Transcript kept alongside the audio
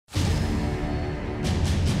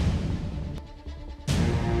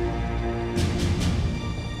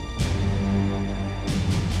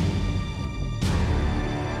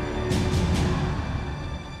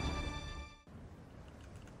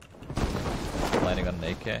landing on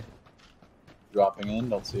an AK. Dropping in,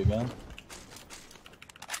 don't see again.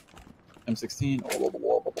 M16.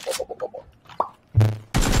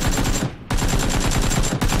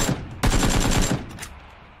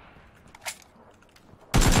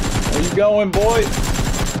 Where you going, boy?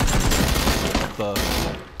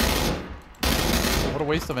 What a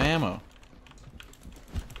waste of ammo.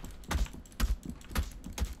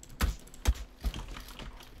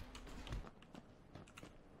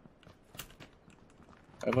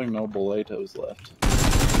 I have like no boletos left.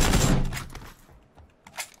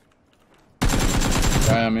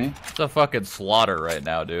 Guy on me. It's a fucking slaughter right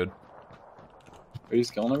now, dude. Are you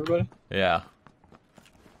just killing everybody? Yeah.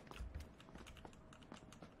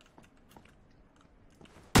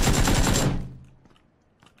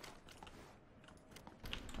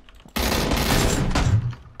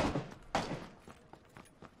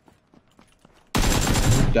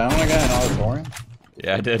 Down a guy in auditorium?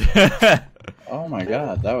 Yeah, I did. Oh my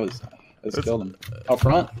god, that was... I just killed him. Up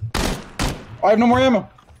front. Oh, I have no more ammo!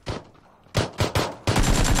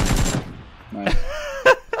 Nice.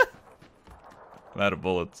 I'm out of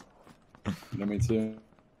bullets. Yeah, me too.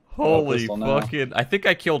 Holy fucking... I think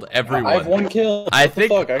I killed everyone. I have one kill. What the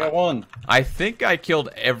fuck? I got one. I think I killed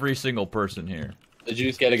every single person here. Did you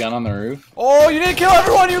just get a gun on the roof? Oh, you didn't kill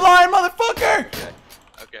everyone, you lying motherfucker!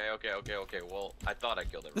 Okay. Well, I thought I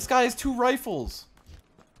killed everyone. This guy has 2 rifles.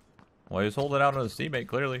 Well, he was holding out on his teammate,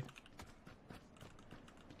 clearly.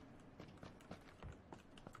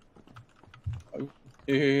 Oh,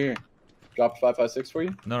 here. Drop 5.56 for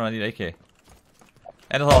you? No, I need AK.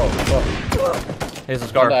 And here's the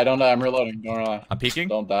scar. Don't die, I'm reloading, don't rely. I'm peeking?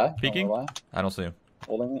 Don't die. Peeking? Don't I don't see him.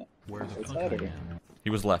 Holding it. Where's that? He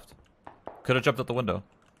was left. Could have jumped out the window.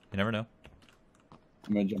 You never know.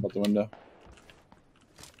 I'm gonna jump out the window.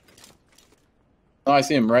 Oh, I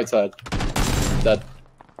see him, right side. Dead.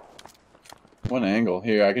 What angle?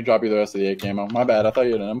 Here, I can drop you the rest of the AK ammo. My bad, I thought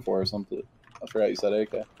you had an M4 or something. I forgot you said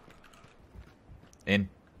AK. In.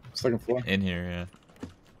 Second floor. In here, yeah.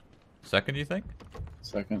 Second, you think?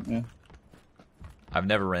 Second, yeah. I've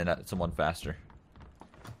never ran at someone faster.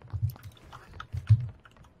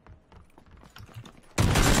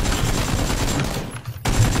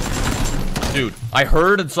 Dude, I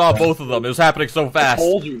heard and saw both of them. It was happening so fast. I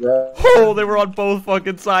told you, bro. Oh, they were on both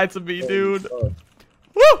fucking sides of me, dude.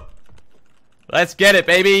 Woo! Let's get it,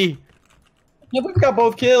 baby. Yeah, we've got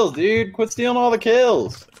both kills, dude. Quit stealing all the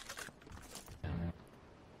kills.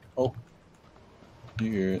 Oh.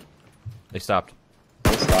 You hear it. They stopped.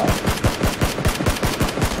 They stopped.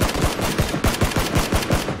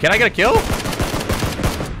 Can I get a kill?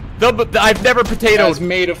 I've never potatoed.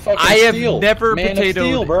 Made of fucking I have steel. never Man potatoed of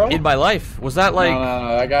steel, bro. in my life. Was that like?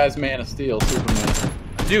 No, that guy's man of steel, Superman.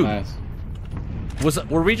 Dude, Nice.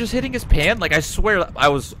 were we just hitting his pan? Like I swear, I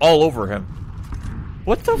was all over him.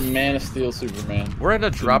 What the? Man of steel, Superman. We're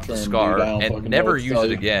gonna drop the scar and never use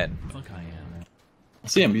it again. I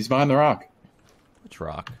see him. He's behind the rock. Which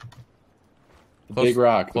rock? The big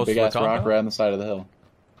rock. The close to big ass the rock condo? right on the side of the hill.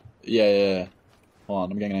 Yeah. Hold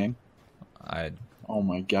on, I'm getting aim. Oh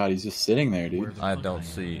my god, he's just sitting there, dude. I don't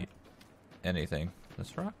see anything.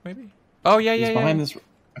 This rock, maybe? Oh, yeah. He's behind this.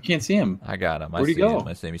 I can't see him. I got him. Where'd he go?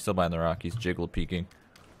 I see him. He's still behind the rock. He's jiggle peeking.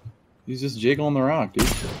 He's just jiggling the rock, dude.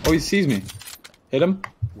 Oh, he sees me. Hit him.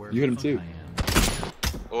 You hit him too.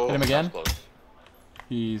 Oh, Hit him again? that was close.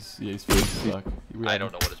 He's stuck. I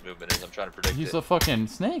don't know what his movement is. I'm trying to predict He's it. a fucking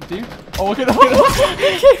snake, dude. Oh, look at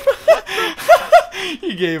him.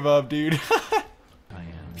 He gave up, dude.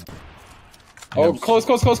 Oh, close.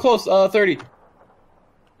 30.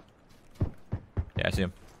 Yeah, I see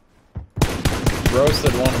him.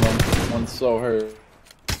 Roasted one of them. One's so hurt.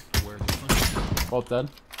 Both dead.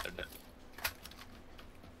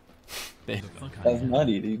 That's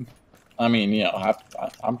nutty, dude. I mean, you know,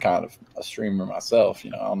 I'm kind of a streamer myself.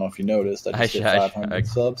 You know, I don't know if you noticed. I just hit 500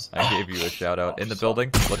 subs. I gave you a shout out in the building,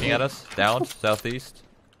 looking at us, down, southeast.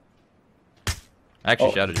 I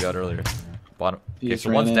actually shouted you out earlier. Bottom. Okay,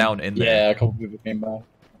 so one's down in there. Yeah, a couple people came by.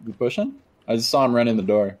 You pushing? I just saw him run in the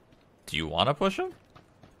door. Do you want to push him?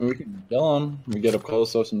 We can kill him. We get up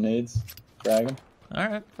close, throw some nades, drag him. All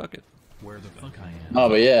right, fuck it. Where the fuck I am? No,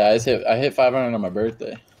 but yeah, I hit 500 on my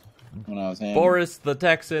birthday when I was handing. Boris the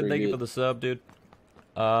Texan, Pretty thank you good. for the sub, dude.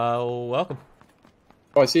 Welcome.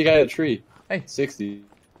 Oh, I see a guy at a tree. Hey. 60.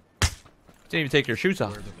 Didn't even take your shoes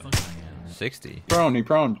off. 60. He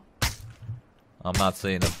proned. I'm not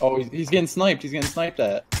seeing him. Oh, he's getting sniped. He's getting sniped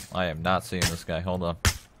at. I am not seeing this guy. Hold on.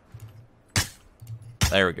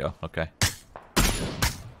 There we go. Okay.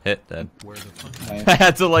 Hit dead. Nice. I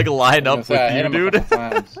had to like line up with I hit you, him dude. a couple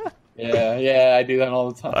times. Yeah, I do that all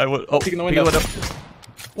the time. I would. Oh, peek in the window.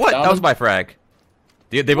 What? Down That was him. my frag.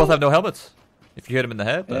 They both have no helmets. If you hit him in the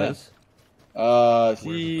head, that is.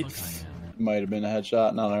 He might have been a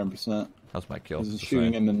headshot, not 100%. How's my kill? He's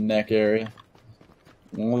shooting in the neck area.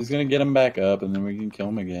 Well, he's gonna get him back up, and then we can kill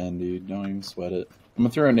him again, dude. Don't even sweat it. I'm gonna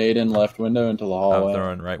throw a nade in left window into the hallway. I'm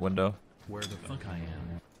throwing right window. Where the fuck I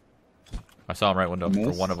am? I saw him right window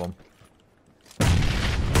for one of them.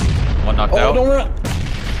 One knocked out. Don't run!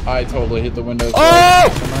 I totally hit the window.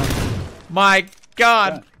 Oh! My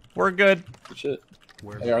God, yeah. We're good. Good shit.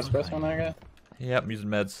 AR suppress on that guy? Yep, I'm using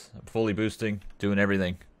meds. I'm fully boosting, doing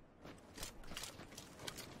everything.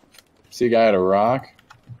 See a guy at a rock.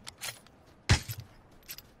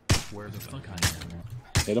 Where the fuck I am?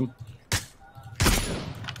 Hit him.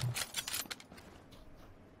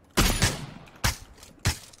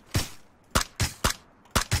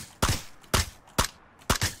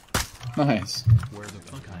 Nice. Where the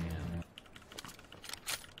fuck I am?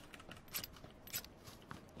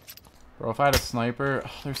 Bro, if I had a sniper,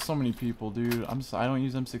 there's so many people, dude. I don't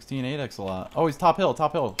use M16 8x a lot. Oh, he's top hill,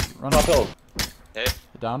 top hill. Run top hill. Hey.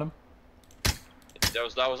 Downed him.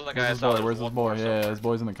 That wasn't the guy I Where's his saw. boy? Where's his boy? Yeah, his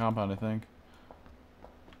boy's in the compound, I think.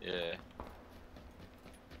 Yeah.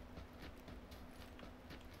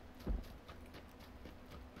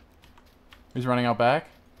 He's running out back.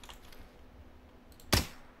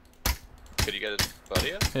 Could you get his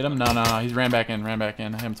buddy up? Hit him? No, no, no. He's ran back in.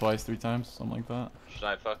 Hit him twice, 3 times, something like that. Should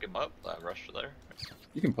I fuck him up? Rush for there?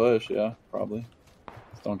 You can push, yeah, probably.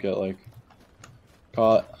 Just don't get, like,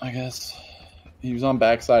 caught, I guess. He was on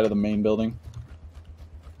backside of the main building.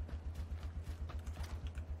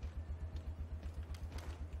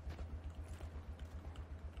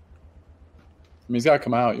 I mean, he's got to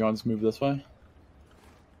come out. You want to just move this way?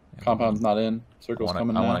 Yeah, compound's not in. Circle's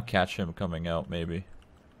coming out. I want to catch him coming out, maybe.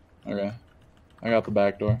 Okay. I got the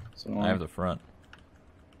back door. So I have the front.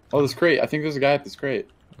 Oh, this crate. I think there's a guy at this crate.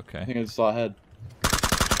 Okay. I think I just saw a head.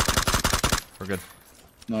 We're good.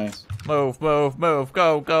 Nice. Move, move, move.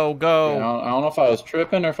 Go, go, go. Yeah, I don't know if I was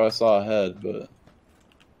tripping or if I saw a head, but...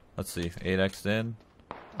 Let's see. 8x in.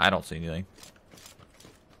 I don't see anything.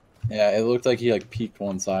 Yeah, it looked like he like peeked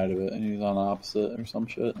one side of it and he was on the opposite or some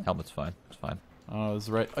shit. Helmet's fine. It's fine. Oh, it's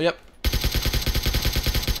right. Oh, yep.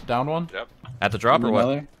 Down one? Yep. At the drop or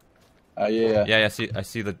what? Yeah. Yeah, I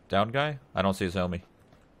see the down guy. I don't see his homie.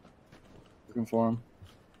 Looking for him.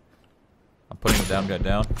 I'm putting the down guy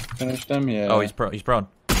down. Finished him? Yeah. Oh, he's prone.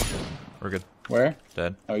 We're good. Where?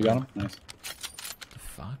 Dead. Oh, you got him? Nice. The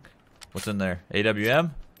fuck? What's in there?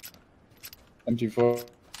 AWM? MG4.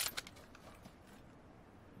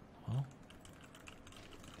 Well,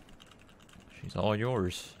 she's all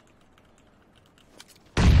yours.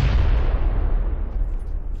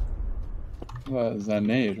 What is that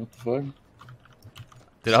nade? What the fuck?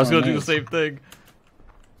 Dude, I was gonna do the same thing.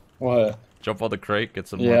 What? Jump on the crate, get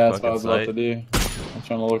some more fucking fucking that's what I was about to do. I'm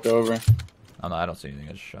trying to look over. Oh no, I don't see anything.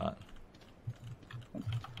 I just shot.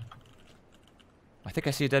 I think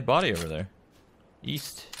I see a dead body over there.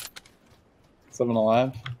 East. 7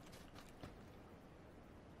 alive.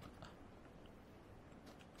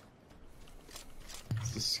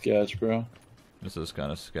 This is sketch, bro. This is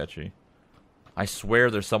kind of sketchy. I swear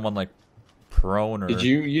there's someone like prone or... Did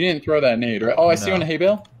you didn't throw that nade, right? Oh, I see you on a hay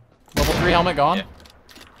bale. Level 3 helmet gone. Yeah.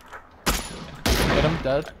 Hit him,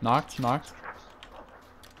 dead. Knocked.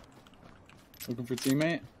 Looking for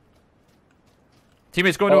teammate.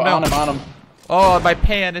 Teammate's going to a mountain. On him. Oh, my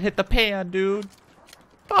pan. It hit the pan, dude.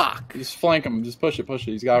 Fuck. Just flank him. Just push it.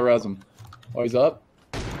 He's got to res him. Oh, he's up.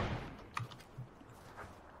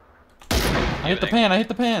 I hit the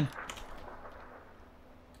pan.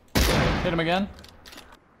 Hit him again.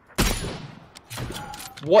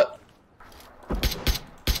 What?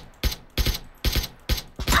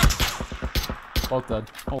 Both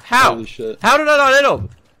dead. How? Holy shit. How did I not hit him?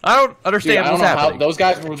 I don't understand Dude, what's happening. Those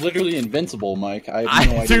guys were literally invincible, Mike. I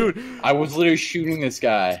have no idea. Dude, I was literally shooting this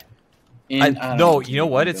guy. No, you know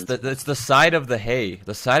what? It's the side of the hay.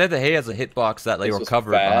 The side of the hay has a hitbox that they were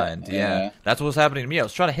covered behind. Yeah. That's what was happening to me. I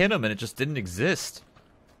was trying to hit him and it just didn't exist.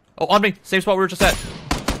 Oh, on me. Same spot we were just at.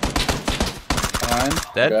 Behind.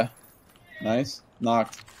 Dead. Okay. Nice.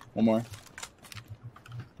 Knocked. One more.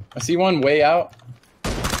 I see one way out.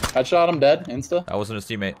 Headshot him, dead. Insta. That wasn't his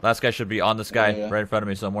teammate. Last guy should be on this guy right in front of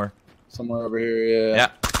me somewhere. Somewhere over here, yeah.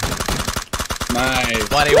 Yeah. Nice.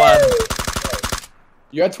 21.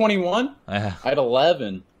 You had 21? Yeah. I had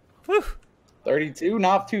 11. Whew. 32,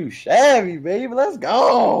 not too shabby, baby. Let's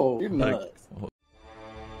go. You're nuts.